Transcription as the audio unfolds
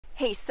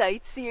Hey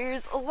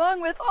sightseers,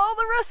 along with all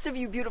the rest of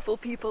you beautiful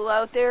people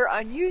out there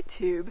on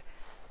YouTube,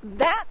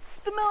 that's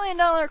the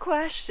 $1,000,000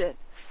 question,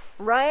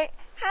 right?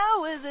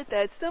 How is it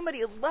that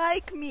somebody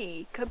like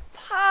me could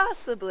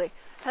possibly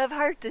have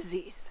heart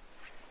disease?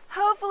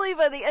 Hopefully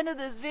by the end of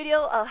this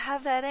video I'll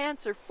have that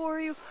answer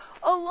for you,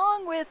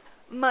 along with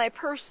my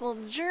personal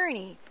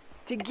journey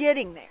to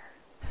getting there.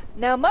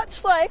 Now,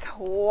 much like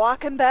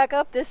walking back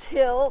up this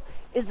hill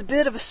is a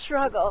bit of a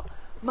struggle,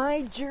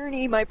 my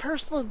journey, my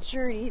personal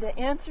journey to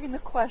answering the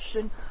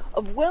question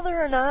of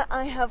whether or not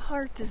I have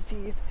heart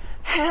disease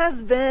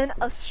has been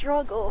a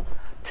struggle,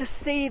 to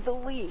say the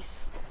least.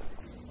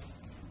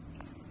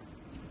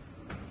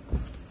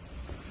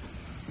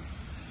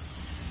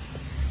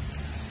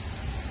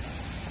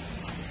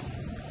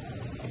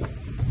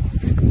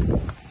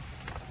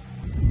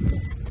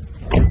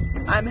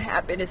 I'm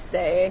happy to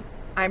say,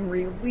 I'm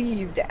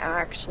relieved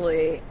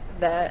actually,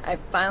 that I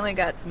finally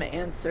got some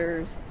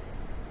answers.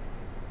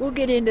 We'll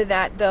get into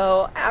that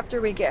though after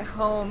we get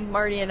home.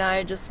 Marty and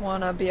I just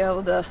want to be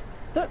able to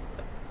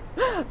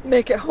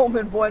make it home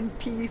in one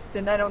piece,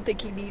 and I don't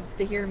think he needs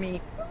to hear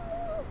me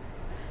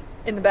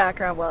in the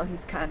background while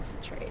he's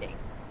concentrating.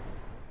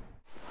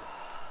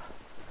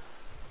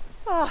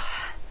 Oh,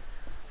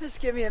 just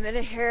give me a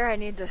minute here. I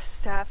need to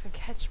stop and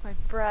catch my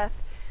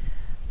breath.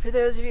 For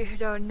those of you who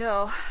don't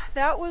know,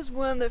 that was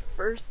one of the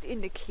first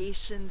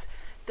indications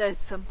that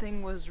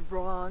something was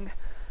wrong,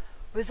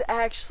 was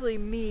actually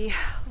me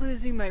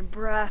losing my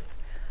breath.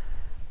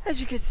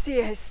 As you can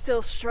see, I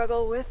still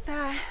struggle with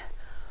that,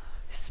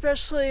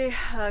 especially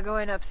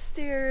going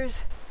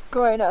upstairs,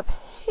 going up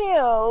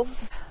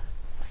hills,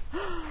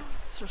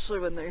 especially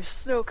when they're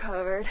snow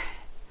covered,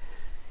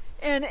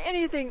 and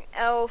anything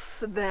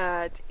else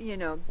that, you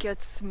know,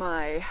 gets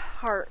my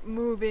heart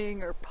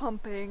moving or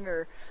pumping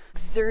or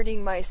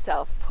exerting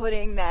myself,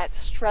 putting that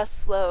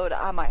stress load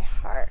on my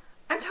heart.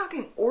 I'm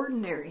talking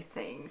ordinary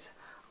things,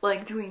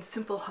 like doing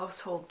simple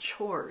household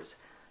chores,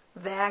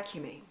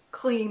 vacuuming,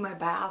 cleaning my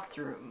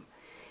bathroom,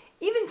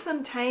 even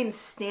sometimes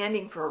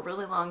standing for a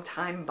really long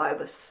time by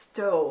the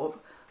stove,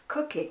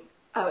 cooking.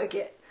 I would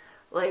get,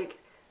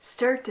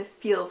 start to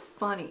feel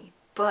funny,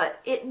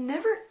 but it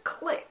never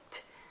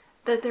clicked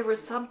that there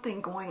was something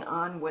going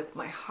on with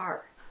my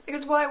heart.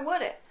 Because why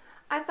would it?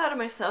 I thought of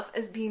myself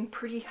as being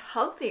pretty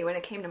healthy when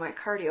it came to my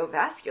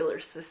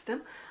cardiovascular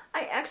system.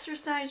 I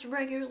exercise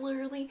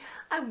regularly,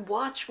 I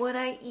watch what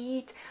I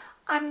eat,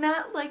 I'm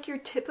not like your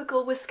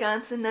typical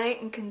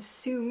Wisconsinite and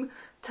consume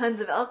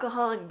tons of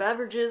alcoholic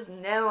beverages.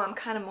 No, I'm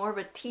kind of more of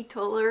a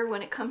teetotaler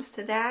when it comes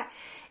to that.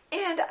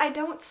 And I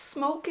don't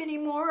smoke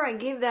anymore. I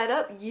gave that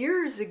up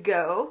years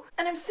ago.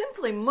 And I'm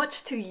simply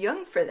much too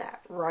young for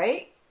that,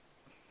 right?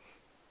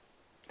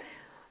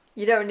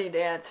 You don't need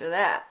to answer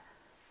that.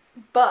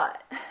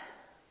 But,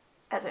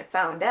 as I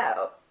found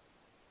out,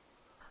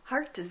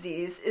 heart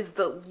disease is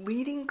the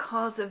leading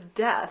cause of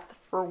death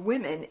for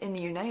women in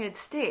the United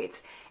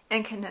States,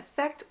 and can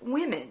affect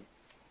women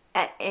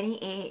at any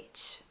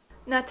age.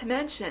 Not to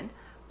mention,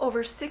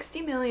 over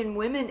 60 million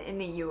women in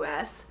the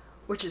US,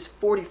 which is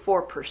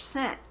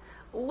 44%,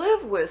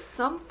 live with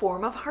some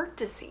form of heart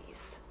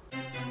disease.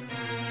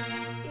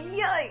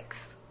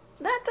 Yikes!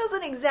 That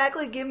doesn't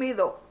exactly give me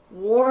the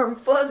warm,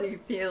 fuzzy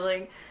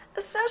feeling,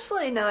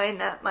 especially knowing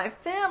that my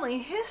family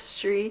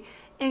history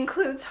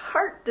includes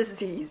heart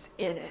disease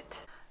in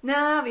it.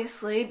 Now,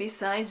 obviously,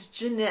 besides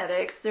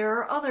genetics, there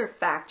are other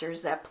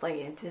factors that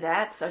play into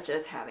that, such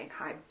as having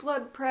high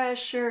blood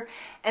pressure,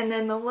 and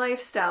then the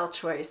lifestyle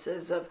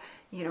choices of,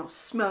 you know,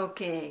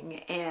 smoking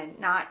and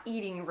not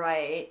eating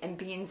right and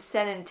being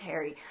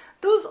sedentary.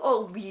 Those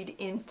all lead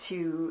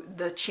into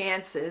the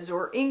chances,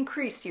 or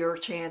increase your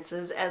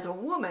chances as a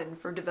woman,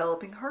 for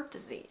developing heart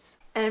disease.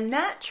 And I'm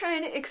not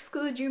trying to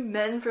exclude you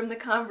men from the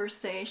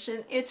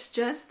conversation, it's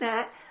just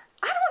that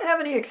I don't have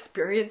any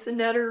experience in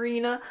that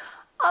arena,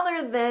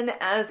 other than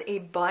as a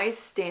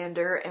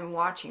bystander and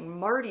watching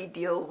Marty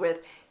deal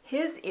with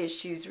his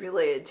issues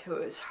related to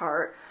his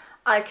heart.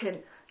 I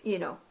can, you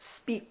know,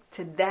 speak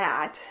to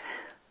that,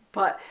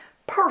 but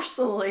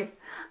personally,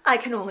 I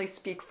can only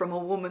speak from a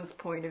woman's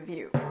point of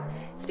view.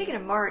 Speaking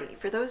of Marty,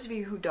 for those of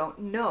you who don't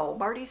know,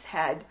 Marty's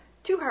had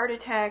 2 heart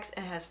attacks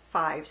and has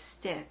 5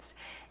 stents.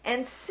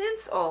 And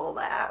since all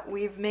that,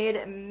 we've made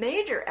a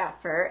major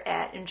effort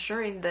at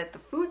ensuring that the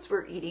foods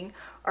we're eating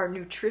are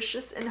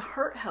nutritious and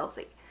heart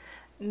healthy.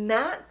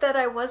 Not that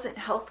I wasn't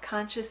health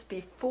conscious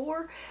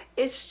before,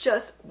 it's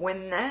just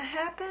when that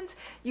happens,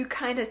 you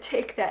kind of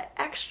take that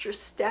extra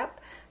step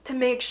to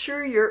make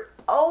sure you're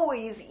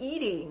always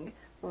eating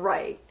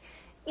right.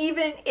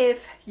 Even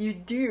if you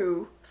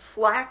do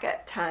slack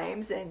at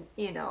times and,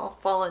 you know,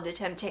 fall into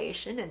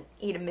temptation and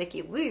eat a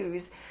Mickey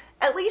Lou's,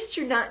 at least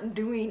you're not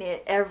doing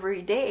it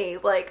every day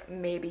like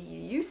maybe you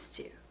used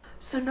to.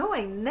 So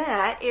knowing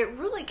that, it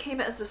really came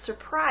as a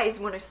surprise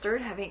when I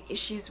started having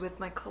issues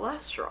with my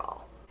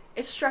cholesterol.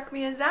 It struck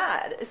me as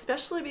odd,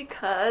 especially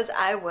because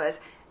I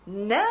was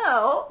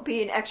now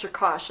being extra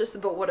cautious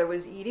about what I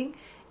was eating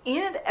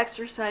and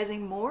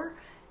exercising more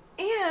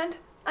and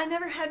I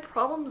never had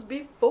problems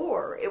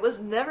before. It was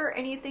never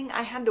anything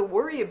I had to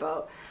worry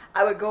about.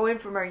 I would go in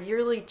for my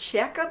yearly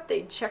checkup,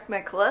 they'd check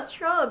my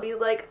cholesterol, and be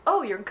like,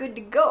 oh, you're good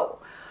to go.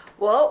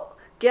 Well,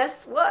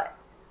 guess what?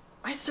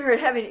 I started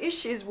having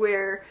issues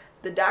where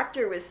the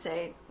doctor was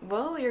saying,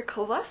 well, your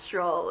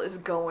cholesterol is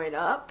going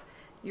up.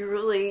 You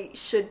really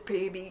should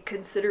maybe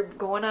consider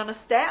going on a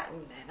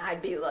statin. And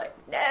I'd be like,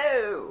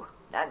 no,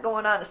 not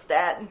going on a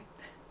statin.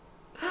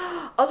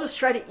 I'll just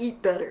try to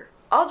eat better.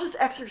 I'll just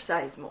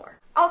exercise more.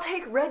 I'll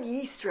take red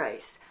yeast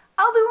rice.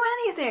 I'll do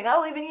anything.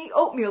 I'll even eat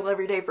oatmeal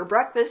every day for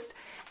breakfast,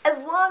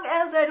 as long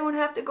as I don't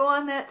have to go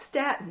on that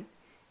statin.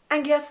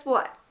 And guess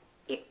what?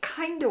 It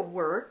kind of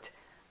worked.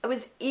 I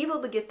was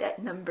able to get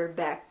that number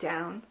back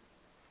down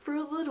for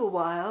a little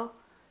while,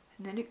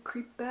 and then it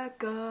creeped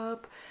back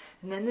up,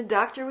 and then the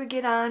doctor would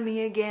get on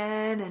me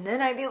again, and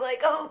then I'd be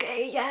like,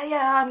 okay,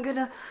 yeah, I'm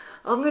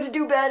gonna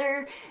do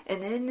better,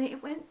 and then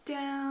it went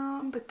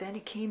down, but then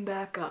it came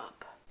back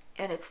up,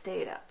 and it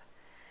stayed up.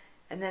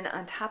 And then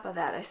on top of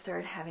that, I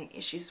started having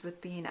issues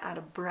with being out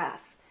of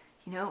breath.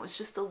 You know, it was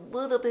just a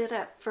little bit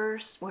at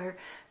first where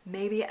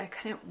maybe I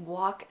couldn't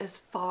walk as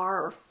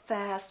far or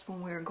fast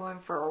when we were going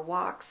for our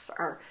walks,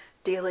 our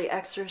daily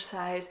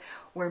exercise,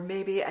 where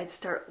maybe I'd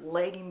start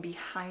lagging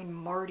behind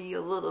Marty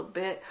a little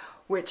bit,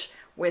 which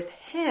with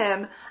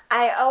him,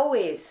 I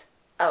always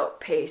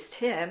outpaced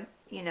him,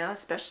 you know,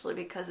 especially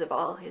because of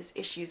all his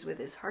issues with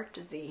his heart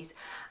disease.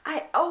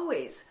 I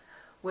always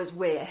was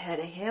way ahead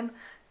of him.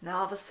 And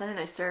all of a sudden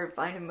I started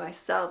finding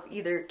myself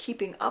either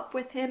keeping up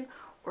with him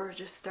or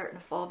just starting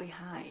to fall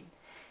behind.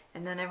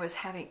 And then I was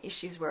having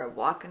issues where I'm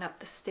walking up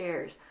the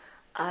stairs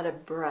out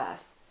of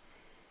breath.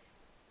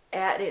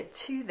 Added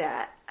to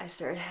that, I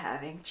started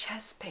having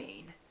chest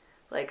pain,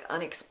 like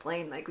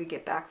unexplained, like we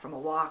get back from a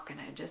walk and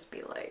I'd just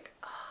be like,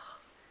 oh.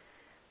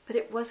 But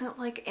it wasn't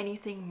like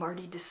anything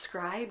Marty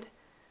described,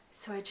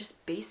 so I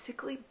just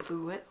basically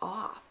blew it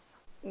off.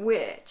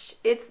 Which,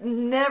 it's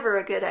never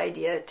a good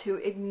idea to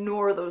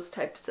ignore those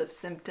types of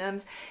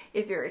symptoms.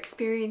 If you're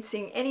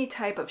experiencing any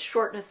type of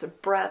shortness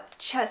of breath,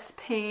 chest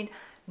pain,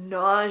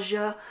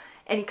 nausea,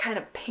 any kind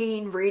of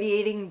pain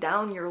radiating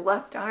down your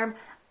left arm,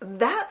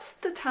 that's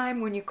the time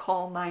when you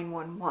call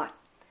 911.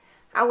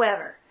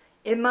 However,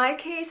 in my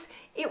case,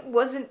 it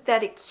wasn't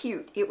that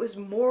acute. It was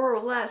more or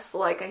less,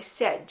 like I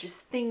said,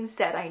 just things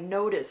that I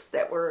noticed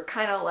that were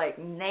kind of like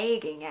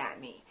nagging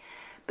at me.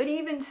 But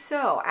even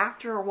so,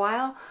 after a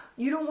while,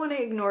 you don't want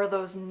to ignore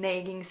those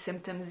nagging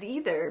symptoms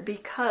either,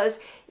 because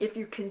if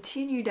you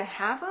continue to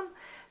have them,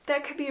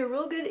 that could be a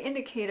real good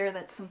indicator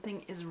that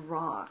something is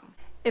wrong.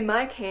 In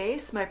my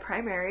case, my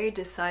primary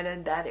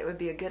decided that it would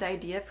be a good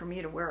idea for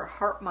me to wear a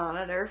heart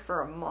monitor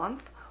for a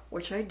month,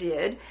 which I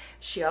did.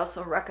 She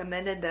also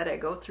recommended that I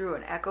go through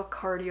an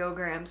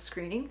echocardiogram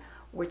screening,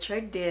 which I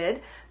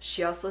did.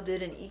 She also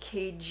did an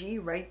EKG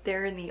right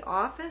there in the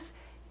office,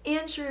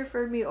 and she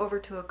referred me over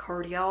to a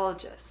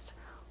cardiologist.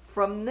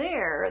 From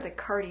there, the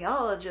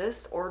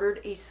cardiologist ordered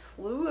a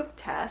slew of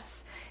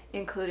tests,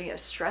 including a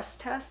stress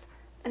test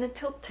and a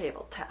tilt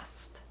table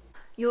test.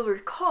 You'll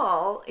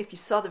recall, if you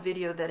saw the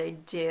video that I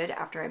did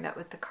after I met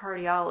with the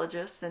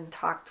cardiologist and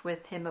talked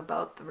with him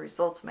about the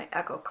results of my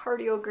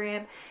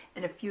echocardiogram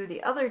and a few of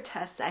the other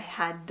tests I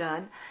had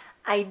done,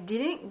 I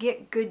didn't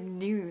get good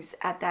news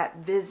at that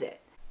visit.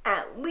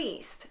 At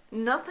least,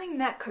 nothing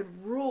that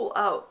could rule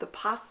out the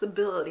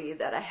possibility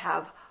that I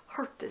have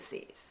heart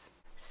disease.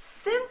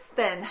 Since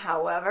then,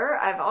 however,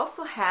 I've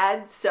also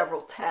had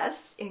several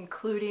tests,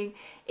 including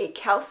a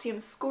calcium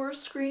score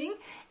screening,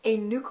 a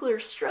nuclear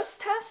stress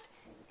test,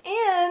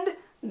 and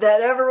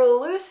that ever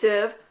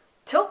elusive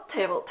tilt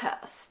table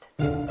test.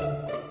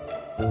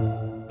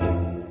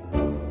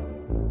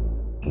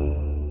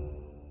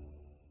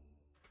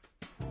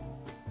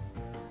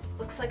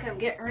 Looks like I'm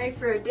getting ready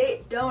for a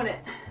date, don't it?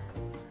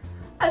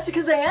 That's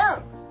because I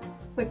am,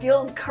 with the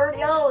old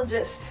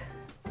cardiologist.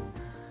 I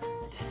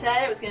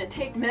decided I was going to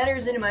take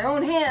matters into my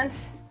own hands,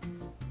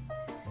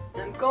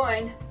 and I'm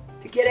going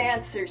to get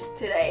answers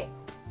today,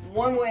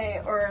 one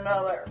way or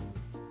another.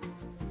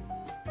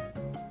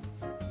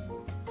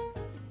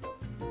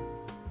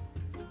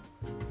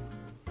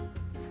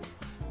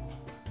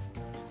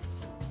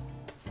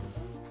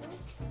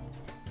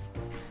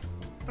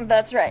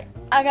 That's right,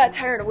 I got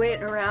tired of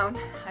waiting around.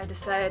 I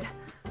decided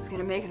I was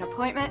going to make an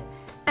appointment.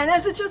 And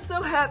as it just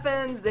so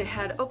happens, they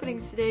had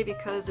openings today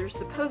because there's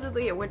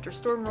supposedly a winter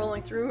storm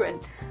rolling through, and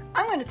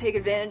I'm going to take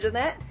advantage of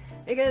that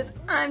because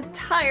I'm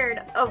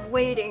tired of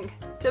waiting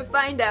to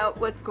find out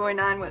what's going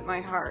on with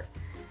my heart.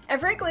 And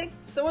frankly,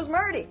 so is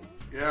Marty.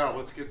 Yeah,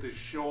 let's get this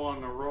show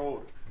on the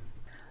road.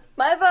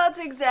 My thoughts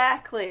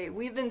exactly.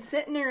 We've been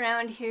sitting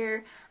around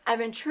here. I've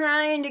been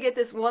trying to get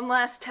this one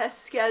last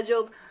test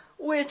scheduled,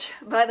 which,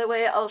 by the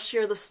way, I'll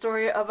share the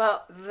story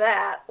about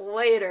that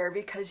later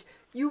because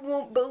you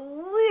won't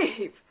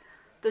believe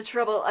the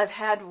trouble I've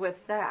had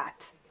with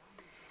that.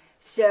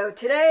 So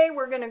today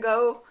we're going to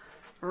go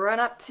run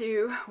up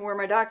to where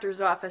my doctor's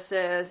office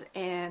is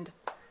and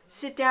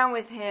sit down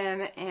with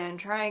him and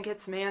try and get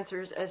some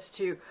answers as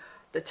to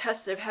the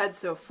tests I've had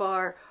so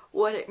far,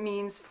 what it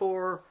means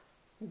for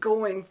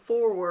going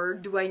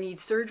forward. Do I need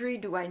surgery?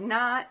 Do I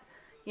not?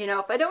 You know,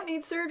 if I don't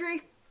need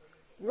surgery,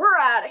 we're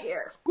out of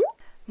here.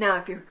 Now,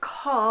 if you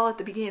recall at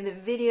the beginning of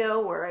the video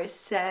where I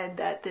said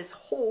that this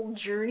whole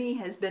journey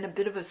has been a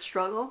bit of a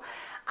struggle,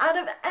 out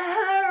of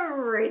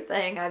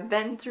everything I've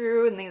been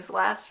through in these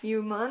last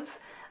few months,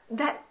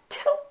 that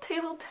tilt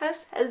table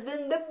test has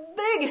been the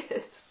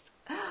biggest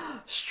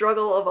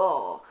struggle of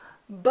all.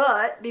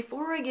 But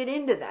before I get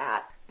into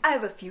that, I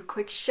have a few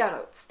quick shout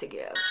outs to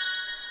give.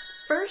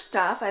 First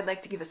off, I'd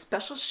like to give a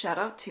special shout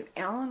out to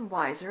Alan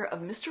Weiser of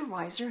Mr.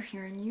 Weiser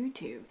here on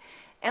YouTube.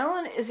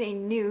 Alan is a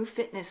new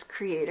fitness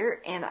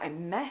creator, and I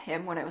met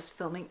him when I was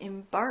filming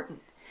in Barton.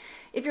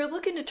 If you're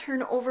looking to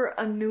turn over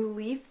a new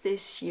leaf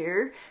this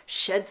year,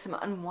 shed some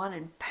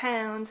unwanted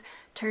pounds,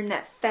 turn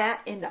that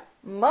fat into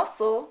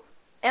muscle,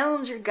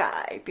 Alan's your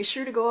guy. Be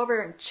sure to go over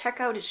and check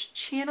out his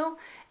channel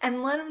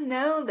and let him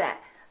know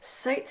that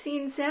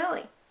Sightseeing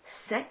Sally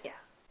sent ya.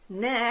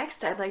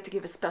 Next, I'd like to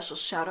give a special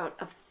shout out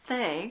of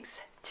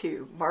thanks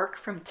to Mark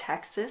from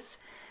Texas,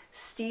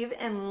 Steve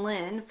and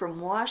Lynn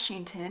from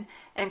Washington,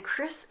 and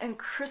Chris and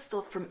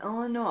Crystal from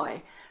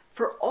Illinois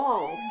for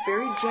all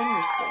very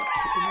generously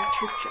taking that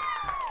trip.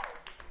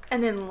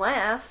 And then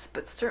last,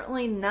 but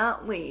certainly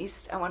not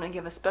least, I want to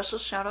give a special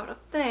shout out of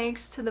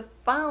thanks to the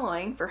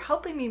following for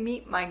helping me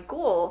meet my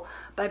goal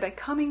by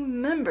becoming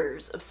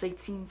members of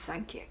Sightseeing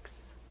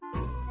Sidekicks.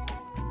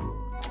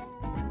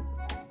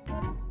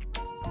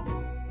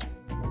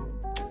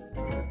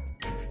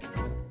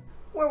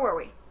 Where were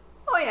we?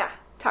 Oh yeah,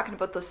 talking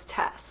about those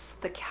tests,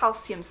 the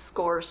calcium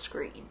score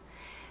screen.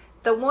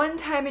 The one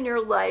time in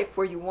your life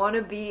where you want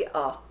to be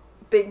a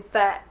big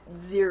fat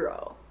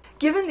 0.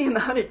 Given the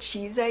amount of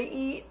cheese I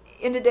eat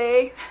in a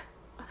day,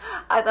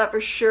 I thought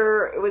for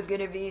sure it was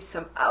going to be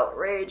some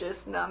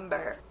outrageous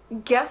number.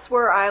 Guess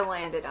where I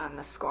landed on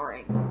the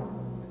scoring?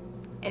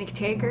 Any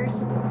takers?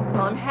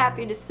 Well, I'm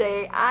happy to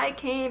say I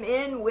came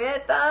in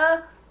with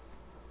a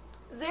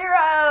 0.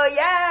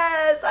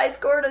 Yes, I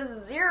scored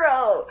a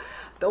 0.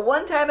 The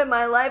one time in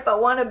my life I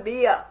want to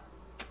be a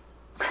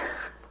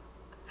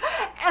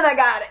and I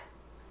got it.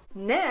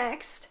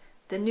 Next,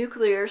 the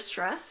nuclear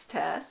stress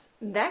test,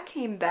 that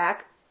came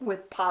back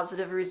with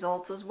positive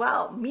results as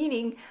well,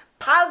 meaning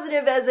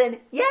positive as in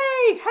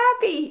yay,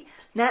 happy,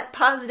 not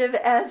positive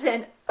as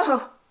in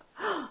oh,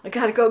 I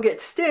gotta go get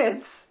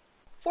stents.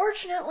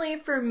 Fortunately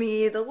for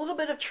me, the little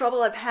bit of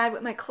trouble I've had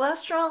with my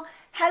cholesterol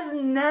has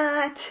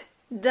not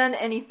done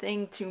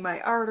anything to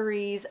my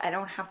arteries. I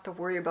don't have to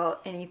worry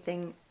about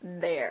anything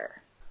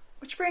there.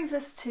 Which brings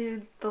us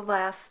to the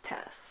last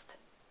test,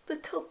 the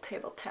tilt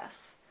table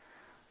test.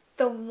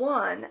 The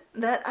one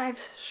that I've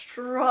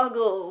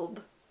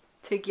struggled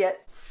to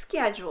get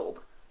scheduled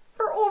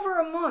for over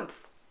a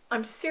month.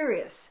 I'm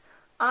serious.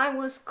 I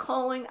was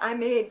calling, I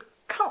made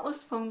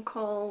countless phone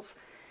calls,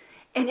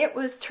 and it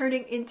was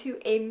turning into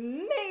a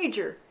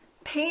major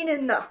pain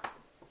in the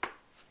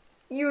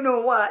you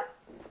know what.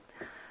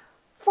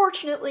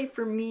 Fortunately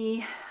for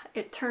me,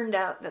 it turned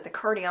out that the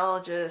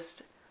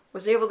cardiologist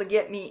was able to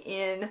get me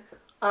in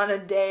on a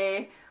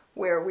day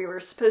where we were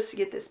supposed to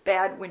get this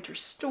bad winter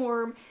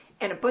storm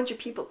and a bunch of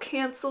people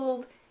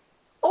canceled,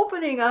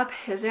 opening up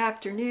his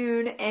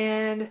afternoon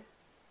and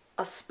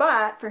a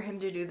spot for him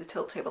to do the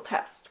tilt table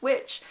test,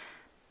 which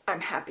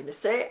I'm happy to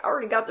say I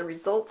already got the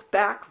results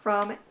back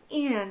from,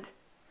 and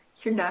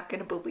you're not going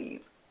to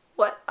believe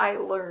what I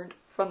learned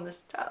from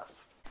this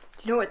test.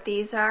 Do you know what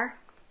these are?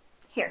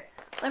 Here,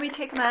 let me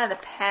take them out of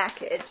the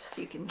package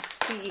so you can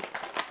see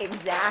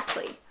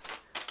exactly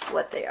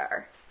what they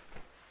are.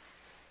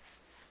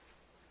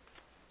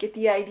 Get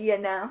the idea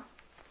now?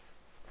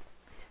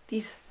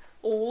 These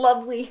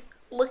lovely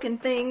looking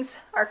things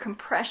are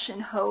compression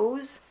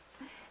hose.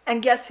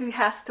 And guess who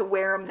has to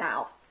wear them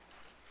now?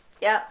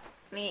 Yep,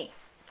 me.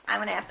 I'm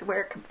going to have to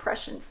wear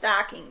compression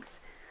stockings.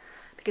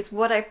 Because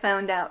what I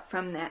found out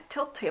from that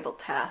tilt table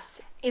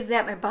test is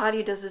that my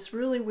body does this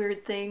really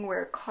weird thing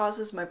where it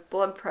causes my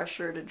blood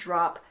pressure to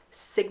drop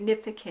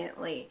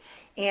significantly.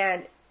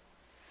 And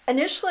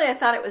initially I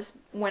thought it was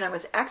when I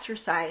was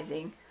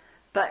exercising,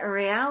 but in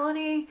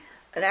reality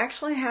it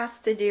actually has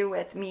to do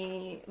with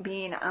me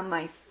being on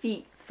my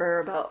feet for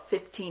about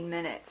 15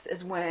 minutes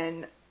is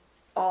when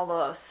all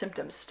the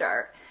symptoms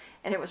start.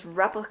 And it was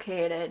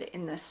replicated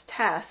in this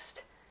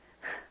test.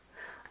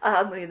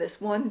 Oddly, this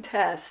one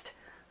test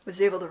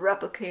was able to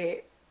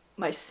replicate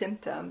my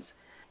symptoms.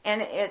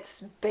 And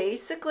it's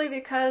basically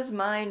because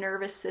my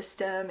nervous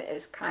system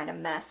is kind of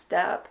messed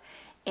up,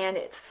 and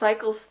it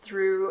cycles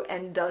through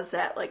and does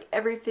that like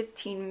every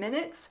 15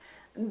 minutes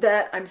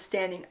that I'm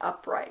standing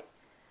upright.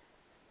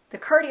 The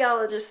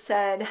cardiologist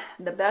said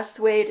the best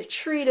way to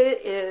treat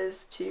it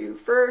is to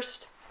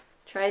first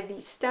try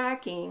these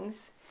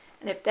stockings,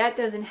 and if that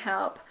doesn't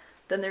help,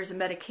 then there's a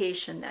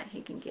medication that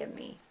he can give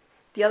me.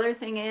 The other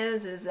thing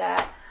is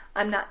that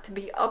I'm not to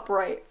be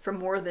upright for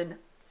more than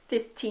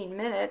 15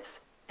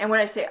 minutes. And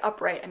when I say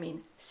upright, I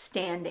mean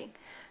standing.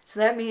 So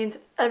that means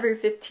every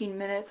 15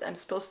 minutes I'm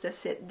supposed to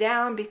sit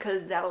down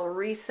because that'll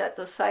reset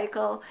the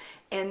cycle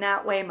and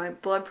that way my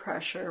blood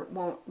pressure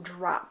won't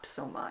drop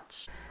so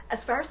much.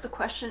 As far as the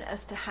question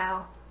as to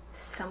how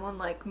someone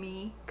like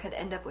me could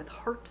end up with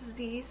heart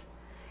disease,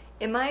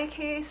 in my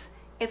case,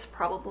 it's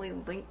probably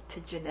linked to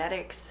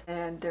genetics,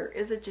 and there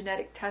is a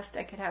genetic test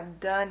I could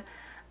have done.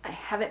 I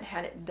haven't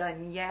had it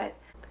done yet.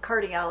 The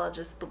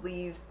cardiologist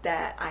believes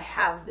that I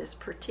have this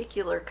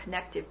particular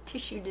connective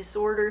tissue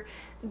disorder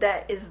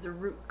that is the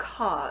root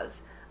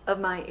cause of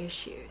my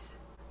issues.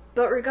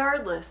 But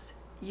regardless,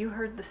 you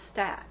heard the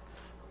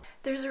stats.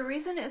 There's a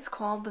reason it's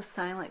called the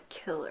silent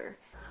killer.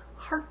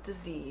 Heart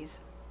disease,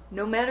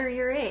 no matter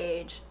your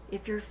age,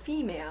 if you're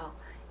female,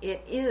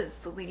 it is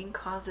the leading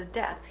cause of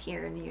death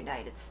here in the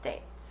United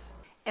States.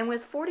 And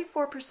with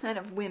 44%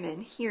 of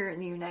women here in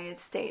the United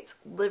States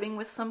living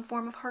with some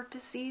form of heart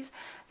disease,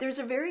 there's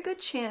a very good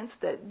chance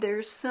that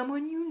there's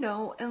someone you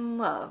know and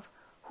love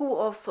who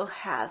also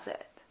has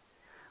it.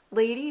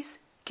 Ladies,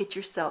 get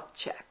yourself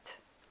checked.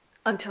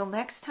 Until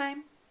next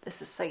time,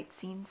 this is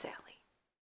Sightseeing Sally.